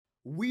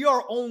We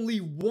are only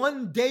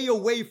one day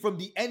away from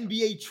the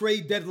NBA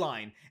trade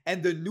deadline,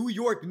 and the New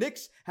York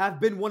Knicks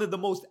have been one of the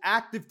most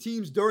active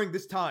teams during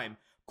this time,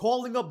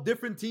 calling up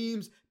different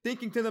teams,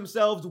 thinking to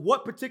themselves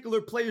what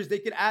particular players they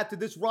can add to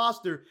this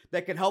roster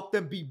that can help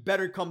them be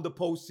better come the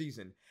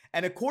postseason.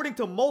 And according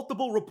to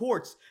multiple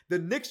reports, the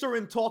Knicks are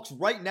in talks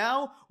right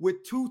now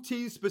with two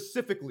teams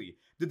specifically,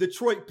 the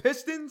Detroit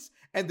Pistons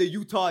and the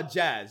Utah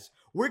Jazz.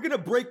 We're going to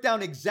break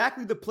down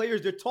exactly the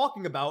players they're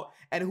talking about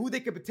and who they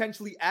could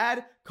potentially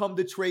add come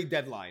the trade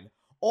deadline.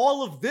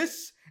 All of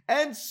this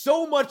and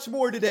so much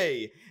more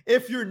today.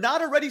 If you're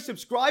not already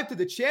subscribed to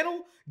the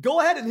channel,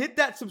 go ahead and hit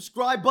that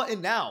subscribe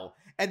button now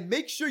and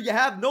make sure you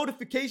have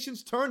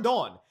notifications turned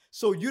on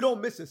so you don't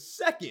miss a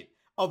second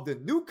of the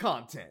new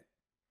content.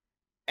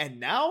 And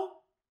now,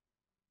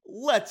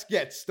 let's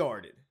get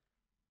started.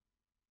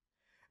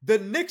 The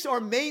Knicks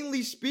are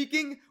mainly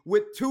speaking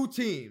with two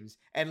teams.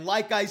 And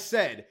like I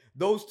said,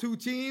 those two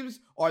teams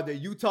are the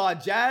Utah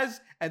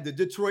Jazz and the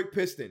Detroit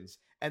Pistons.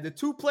 And the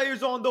two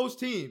players on those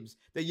teams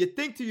that you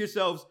think to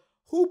yourselves,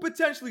 who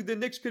potentially the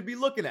Knicks could be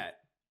looking at?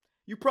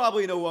 You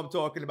probably know who I'm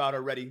talking about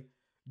already.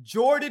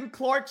 Jordan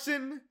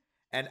Clarkson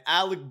and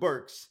Alec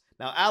Burks.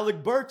 Now,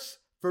 Alec Burks,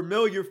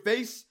 familiar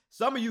face.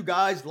 Some of you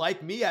guys,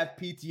 like me, have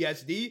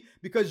PTSD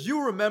because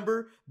you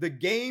remember the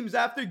games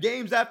after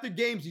games after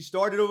games he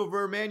started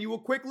over Emmanuel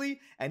quickly,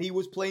 and he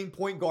was playing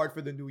point guard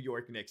for the New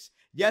York Knicks.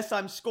 Yes,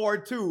 I'm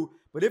scarred too,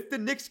 but if the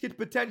Knicks could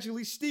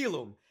potentially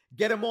steal him,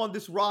 get him on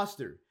this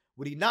roster,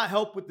 would he not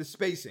help with the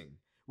spacing?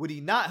 Would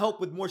he not help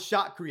with more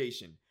shot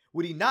creation?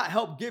 Would he not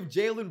help give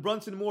Jalen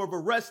Brunson more of a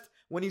rest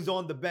when he's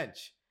on the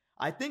bench?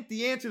 I think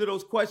the answer to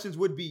those questions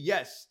would be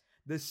yes.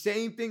 The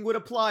same thing would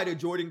apply to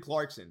Jordan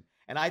Clarkson.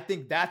 And I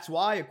think that's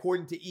why,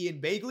 according to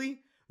Ian Begley,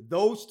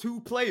 those two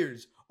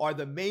players are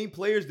the main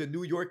players the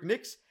New York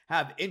Knicks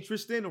have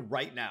interest in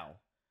right now.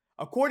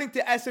 According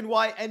to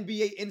SNY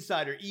NBA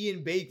insider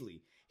Ian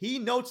Begley, he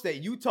notes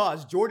that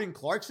Utah's Jordan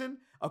Clarkson,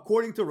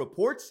 according to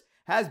reports,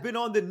 has been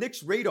on the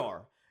Knicks'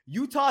 radar.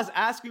 Utah's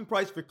asking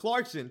price for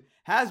Clarkson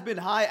has been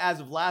high as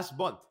of last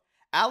month.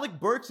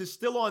 Alec Burks is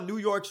still on New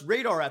York's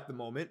radar at the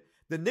moment.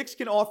 The Knicks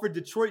can offer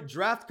Detroit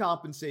draft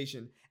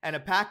compensation and a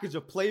package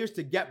of players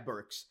to get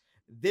Burks.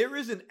 There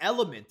is an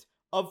element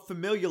of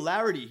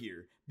familiarity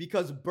here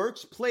because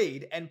Burks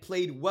played and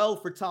played well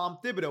for Tom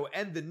Thibodeau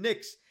and the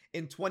Knicks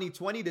in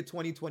 2020 to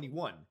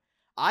 2021.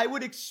 I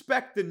would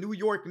expect the New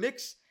York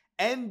Knicks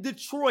and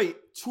Detroit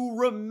to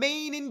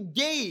remain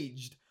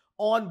engaged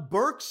on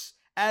Burks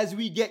as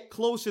we get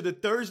closer to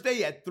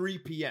Thursday at 3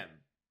 p.m.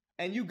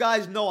 And you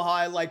guys know how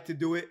I like to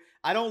do it.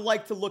 I don't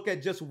like to look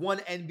at just one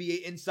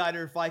NBA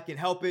insider if I can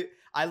help it.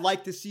 I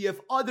like to see if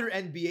other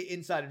NBA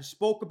insiders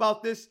spoke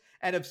about this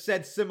and have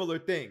said similar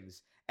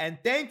things. And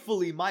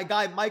thankfully, my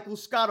guy Michael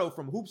Scotto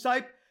from Hoops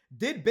Hype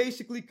did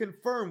basically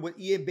confirm what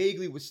Ian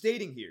Begley was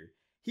stating here.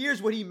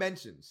 Here's what he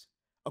mentions.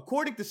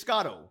 According to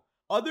Scotto,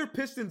 other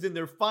Pistons in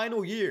their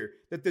final year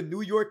that the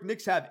New York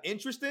Knicks have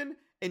interest in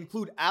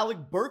include Alec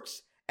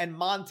Burks and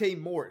Monte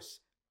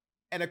Morris.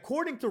 And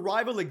according to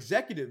rival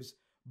executives,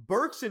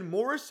 Burks and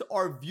Morris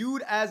are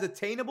viewed as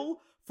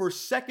attainable for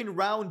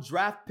second-round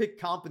draft pick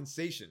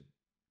compensation.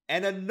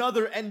 And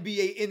another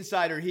NBA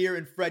insider here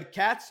in Fred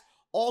Katz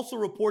also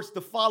reports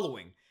the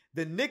following.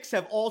 The Knicks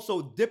have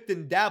also dipped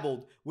and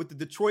dabbled with the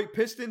Detroit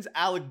Pistons'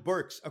 Alec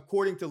Burks,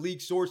 according to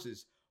league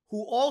sources,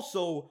 who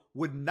also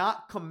would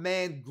not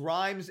command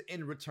Grimes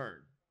in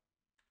return.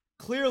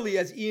 Clearly,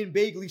 as Ian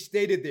Begley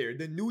stated there,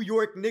 the New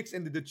York Knicks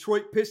and the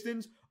Detroit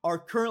Pistons are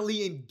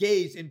currently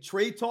engaged in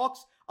trade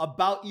talks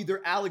about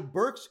either Alec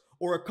Burks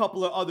or a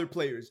couple of other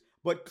players.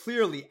 But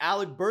clearly,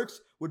 Alec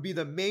Burks would be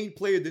the main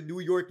player the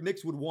New York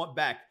Knicks would want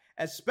back,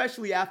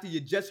 especially after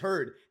you just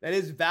heard that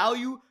his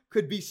value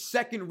could be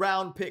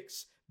second-round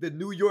picks. The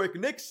New York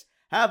Knicks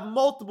have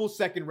multiple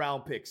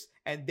second-round picks,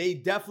 and they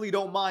definitely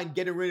don't mind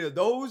getting rid of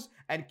those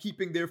and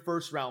keeping their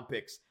first-round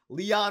picks.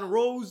 Leon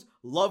Rose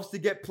loves to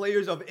get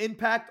players of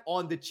impact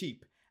on the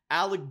cheap.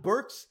 Alec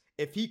Burks,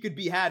 if he could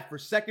be had for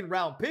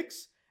second-round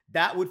picks,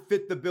 that would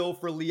fit the bill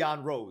for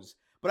Leon Rose.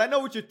 But I know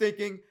what you're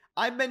thinking.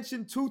 I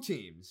mentioned two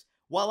teams.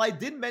 While I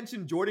did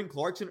mention Jordan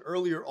Clarkson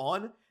earlier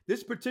on,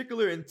 this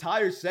particular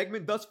entire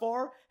segment thus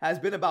far has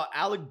been about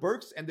Alec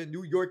Burks and the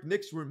New York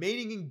Knicks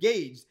remaining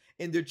engaged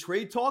in their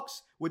trade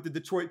talks with the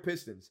Detroit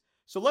Pistons.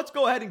 So let's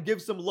go ahead and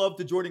give some love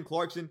to Jordan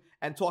Clarkson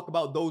and talk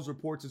about those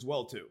reports as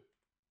well too.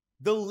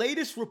 The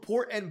latest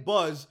report and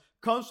buzz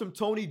comes from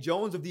Tony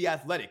Jones of The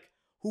Athletic,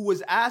 who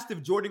was asked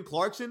if Jordan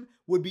Clarkson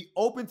would be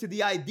open to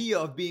the idea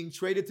of being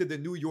traded to the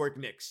New York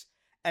Knicks.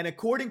 And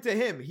according to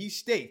him, he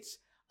states,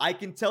 "I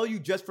can tell you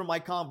just from my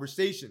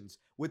conversations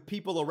with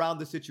people around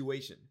the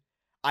situation,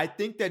 I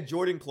think that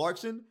Jordan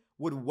Clarkson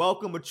would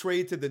welcome a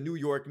trade to the New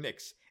York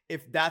Knicks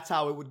if that's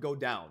how it would go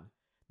down.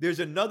 There's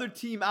another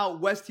team out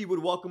west he would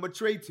welcome a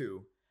trade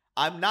to.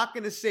 I'm not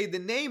going to say the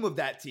name of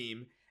that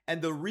team,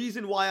 and the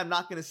reason why I'm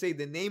not going to say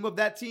the name of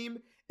that team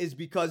is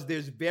because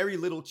there's very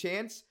little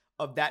chance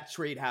of that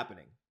trade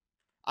happening."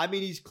 I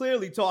mean, he's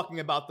clearly talking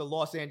about the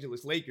Los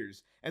Angeles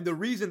Lakers. And the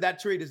reason that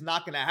trade is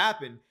not going to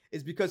happen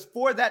is because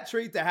for that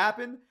trade to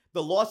happen,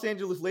 the Los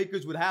Angeles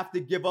Lakers would have to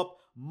give up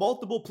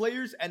multiple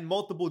players and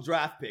multiple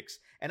draft picks.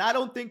 And I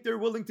don't think they're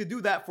willing to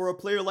do that for a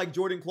player like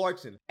Jordan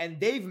Clarkson. And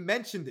they've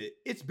mentioned it.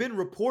 It's been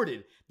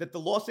reported that the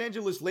Los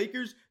Angeles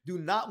Lakers do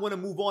not want to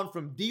move on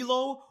from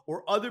D'Lo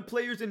or other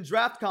players in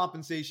draft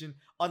compensation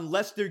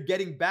unless they're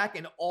getting back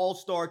an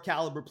all-star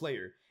caliber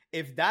player.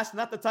 If that's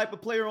not the type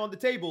of player on the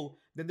table,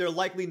 then they're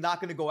likely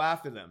not going to go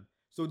after them.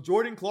 So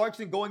Jordan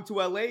Clarkson going to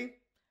LA,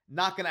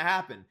 not going to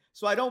happen.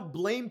 So I don't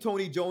blame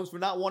Tony Jones for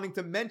not wanting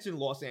to mention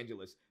Los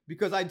Angeles,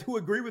 because I do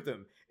agree with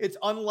him. It's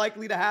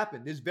unlikely to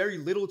happen. There's very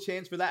little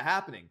chance for that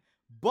happening.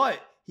 But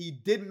he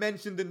did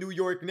mention the New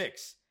York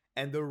Knicks.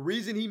 And the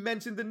reason he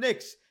mentioned the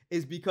Knicks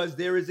is because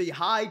there is a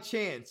high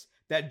chance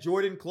that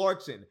Jordan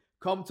Clarkson,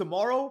 come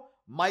tomorrow,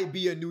 might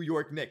be a New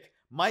York Knick,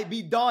 might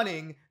be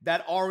donning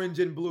that orange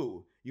and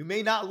blue. You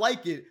may not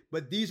like it,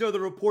 but these are the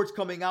reports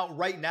coming out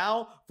right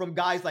now from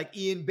guys like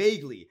Ian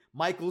Begley,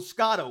 Michael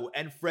Scotto,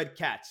 and Fred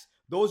Katz.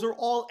 Those are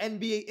all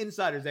NBA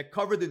insiders that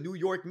cover the New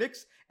York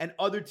Knicks and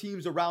other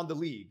teams around the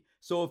league.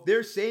 So if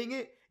they're saying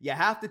it, you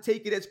have to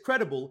take it as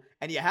credible,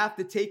 and you have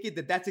to take it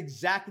that that's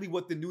exactly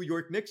what the New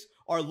York Knicks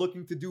are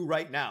looking to do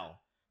right now.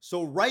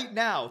 So right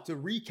now, to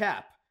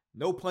recap,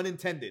 no pun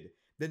intended,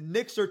 the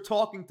Knicks are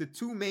talking to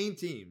two main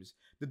teams,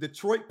 the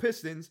Detroit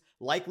Pistons,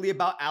 likely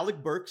about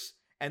Alec Burks,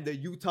 and the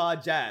Utah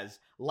Jazz,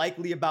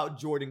 likely about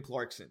Jordan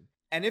Clarkson.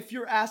 And if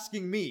you're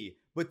asking me,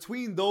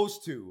 between those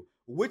two,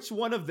 which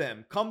one of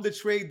them, come the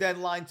trade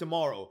deadline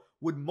tomorrow,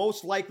 would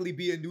most likely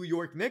be a New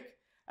York Knick?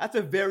 That's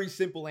a very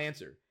simple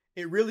answer.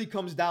 It really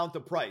comes down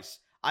to price.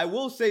 I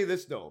will say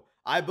this though,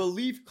 I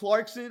believe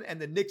Clarkson and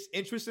the Knicks'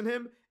 interest in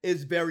him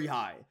is very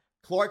high.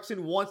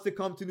 Clarkson wants to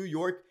come to New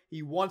York,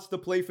 he wants to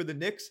play for the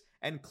Knicks,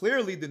 and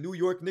clearly the New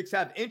York Knicks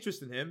have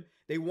interest in him.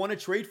 They want to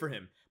trade for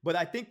him. But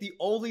I think the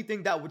only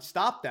thing that would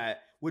stop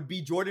that would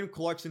be Jordan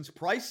Clarkson's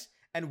price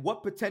and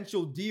what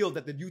potential deal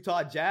that the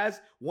Utah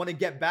Jazz want to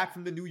get back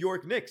from the New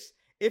York Knicks.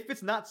 If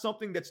it's not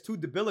something that's too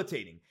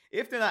debilitating,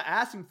 if they're not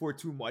asking for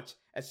too much,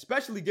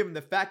 especially given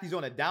the fact he's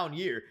on a down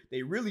year,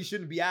 they really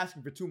shouldn't be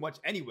asking for too much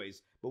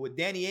anyways. But with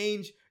Danny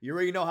Ainge, you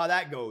already know how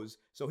that goes.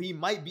 So he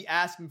might be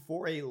asking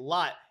for a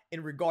lot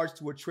in regards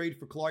to a trade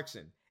for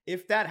Clarkson.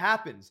 If that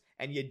happens,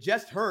 and you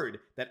just heard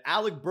that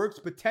Alec Burks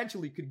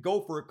potentially could go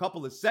for a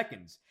couple of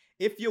seconds,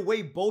 if you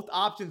weigh both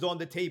options on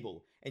the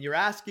table, and you're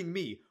asking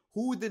me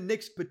who the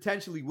Knicks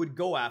potentially would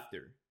go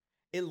after,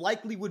 it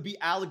likely would be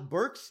Alec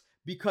Burks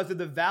because of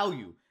the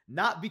value,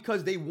 not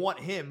because they want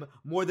him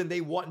more than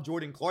they want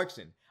Jordan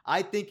Clarkson.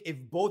 I think if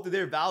both of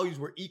their values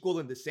were equal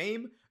and the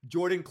same,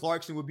 Jordan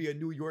Clarkson would be a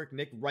New York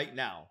Knick right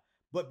now.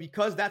 But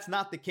because that's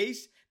not the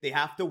case, they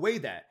have to weigh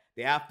that.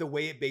 They have to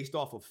weigh it based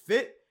off of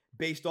fit,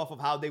 based off of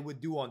how they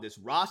would do on this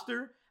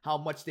roster, how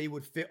much they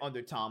would fit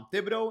under Tom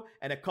Thibodeau,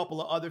 and a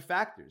couple of other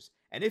factors.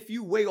 And if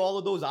you weigh all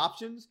of those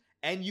options,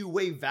 and you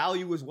weigh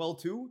value as well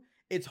too,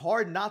 it's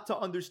hard not to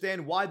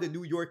understand why the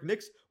New York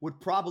Knicks would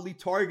probably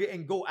target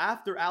and go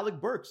after Alec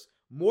Burks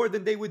more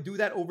than they would do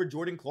that over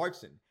Jordan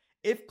Clarkson.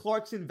 If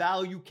Clarkson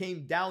value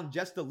came down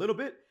just a little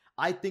bit,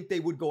 I think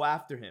they would go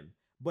after him.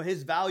 But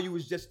his value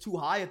is just too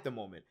high at the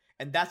moment.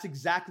 And that's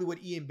exactly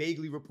what Ian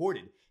Begley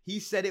reported. He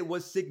said it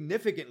was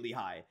significantly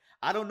high.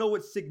 I don't know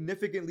what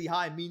significantly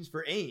high means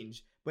for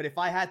Ainge, but if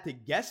I had to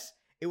guess,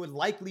 it would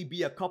likely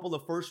be a couple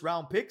of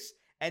first-round picks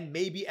and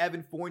maybe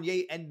Evan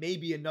Fournier and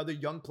maybe another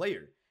young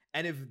player.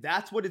 And if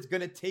that's what it's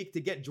going to take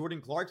to get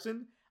Jordan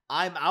Clarkson,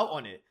 I'm out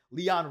on it.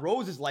 Leon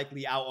Rose is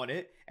likely out on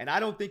it, and I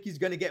don't think he's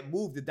going to get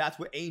moved if that's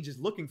what Ainge is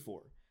looking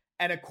for.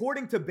 And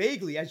according to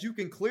Begley, as you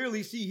can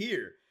clearly see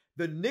here,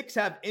 the Knicks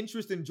have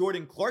interest in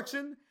Jordan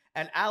Clarkson,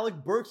 and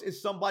Alec Burks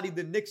is somebody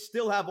the Knicks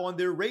still have on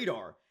their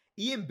radar.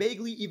 Ian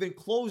Begley even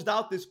closed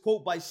out this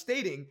quote by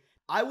stating,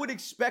 "I would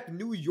expect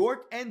New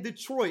York and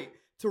Detroit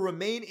to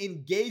remain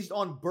engaged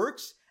on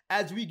Burks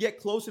as we get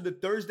closer to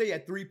Thursday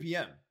at 3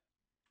 p.m.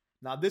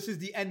 Now, this is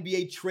the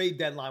NBA trade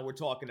deadline we're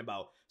talking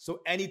about, so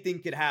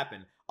anything could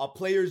happen. A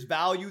player's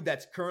value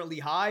that's currently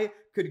high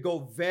could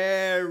go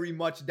very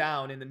much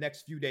down in the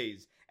next few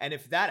days. And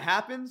if that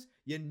happens,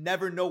 you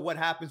never know what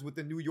happens with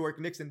the New York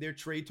Knicks and their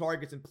trade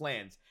targets and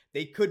plans.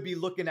 They could be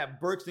looking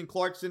at Burks and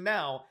Clarkson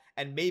now,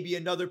 and maybe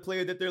another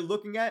player that they're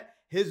looking at,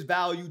 his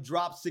value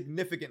drops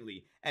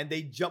significantly, and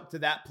they jump to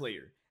that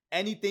player.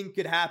 Anything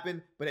could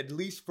happen, but at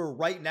least for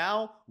right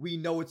now, we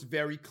know it's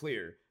very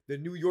clear. The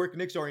New York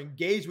Knicks are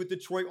engaged with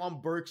Detroit on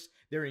Burks.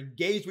 They're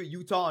engaged with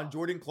Utah on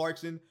Jordan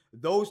Clarkson.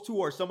 Those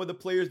two are some of the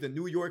players the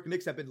New York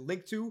Knicks have been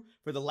linked to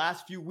for the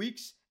last few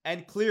weeks.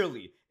 And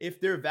clearly,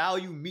 if their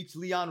value meets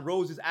Leon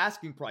Rose's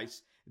asking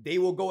price, they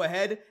will go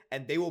ahead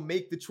and they will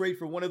make the trade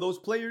for one of those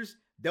players.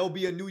 They'll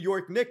be a New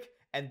York Knick,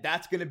 and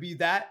that's going to be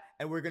that.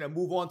 And we're going to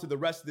move on to the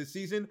rest of the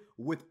season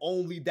with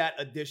only that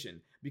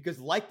addition. Because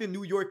like the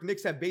New York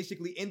Knicks have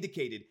basically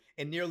indicated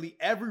in nearly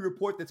every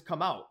report that's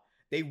come out,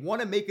 they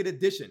want to make an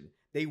addition.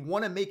 They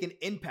want to make an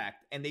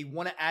impact, and they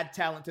want to add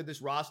talent to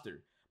this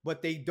roster.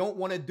 but they don't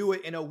want to do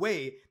it in a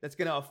way that's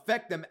going to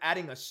affect them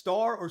adding a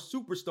star or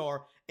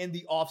superstar in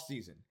the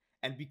offseason.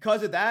 And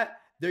because of that,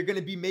 they're going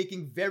to be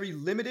making very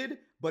limited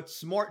but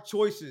smart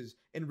choices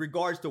in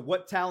regards to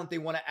what talent they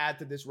want to add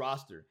to this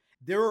roster.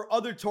 There are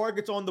other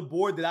targets on the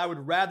board that I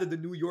would rather the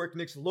New York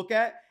Knicks look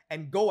at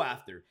and go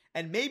after.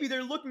 And maybe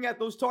they're looking at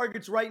those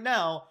targets right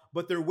now,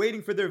 but they're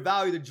waiting for their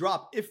value to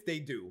drop if they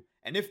do.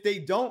 And if they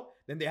don't,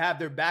 then they have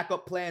their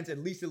backup plans,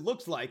 at least it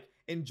looks like,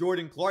 in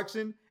Jordan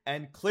Clarkson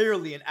and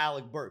clearly in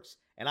Alec Burks.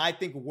 And I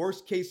think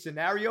worst case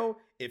scenario,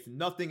 if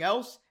nothing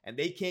else, and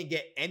they can't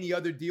get any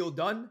other deal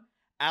done,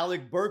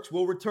 Alec Burks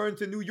will return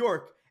to New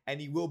York and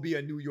he will be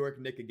a New York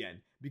Knick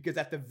again. Because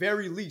at the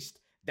very least,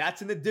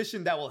 that's an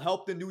addition that will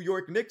help the New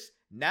York Knicks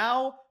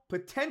now,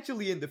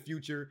 potentially in the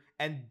future,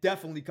 and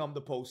definitely come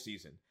the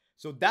postseason.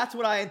 So that's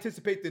what I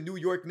anticipate the New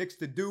York Knicks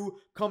to do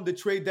come the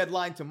trade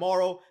deadline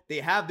tomorrow. They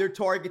have their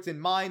targets in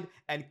mind,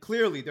 and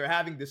clearly they're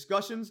having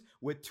discussions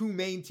with two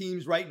main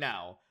teams right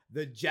now,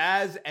 the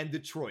Jazz and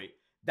Detroit.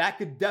 That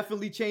could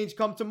definitely change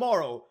come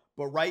tomorrow,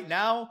 but right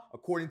now,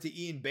 according to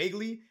Ian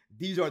Begley,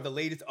 these are the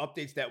latest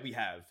updates that we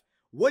have.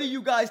 What do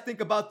you guys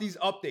think about these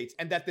updates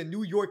and that the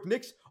New York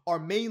Knicks are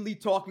mainly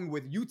talking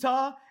with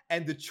Utah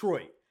and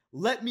Detroit?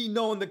 Let me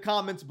know in the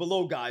comments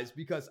below, guys,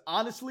 because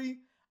honestly,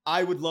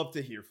 I would love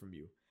to hear from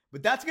you.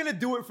 But that's going to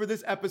do it for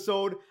this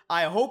episode.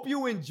 I hope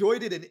you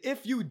enjoyed it, and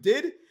if you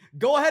did,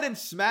 go ahead and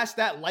smash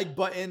that like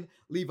button,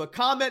 leave a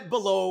comment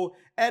below,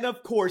 and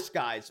of course,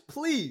 guys,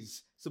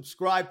 please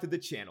subscribe to the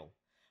channel.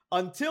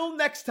 Until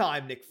next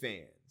time, Knick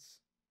fans.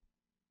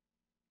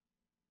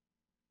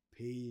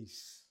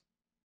 Peace.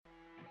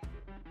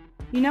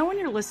 You know when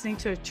you're listening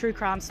to a true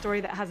crime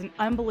story that has an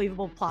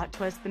unbelievable plot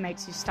twist that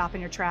makes you stop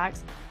in your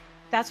tracks?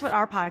 That's what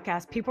our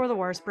podcast, People Are the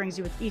Worst, brings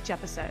you with each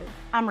episode.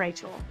 I'm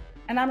Rachel.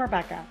 And I'm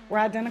Rebecca. We're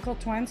identical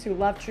twins who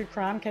love true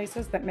crime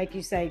cases that make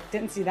you say,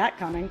 didn't see that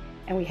coming,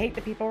 and we hate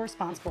the people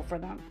responsible for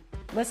them.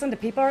 Listen to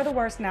People Are the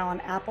Worst now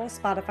on Apple,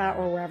 Spotify,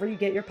 or wherever you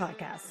get your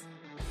podcasts.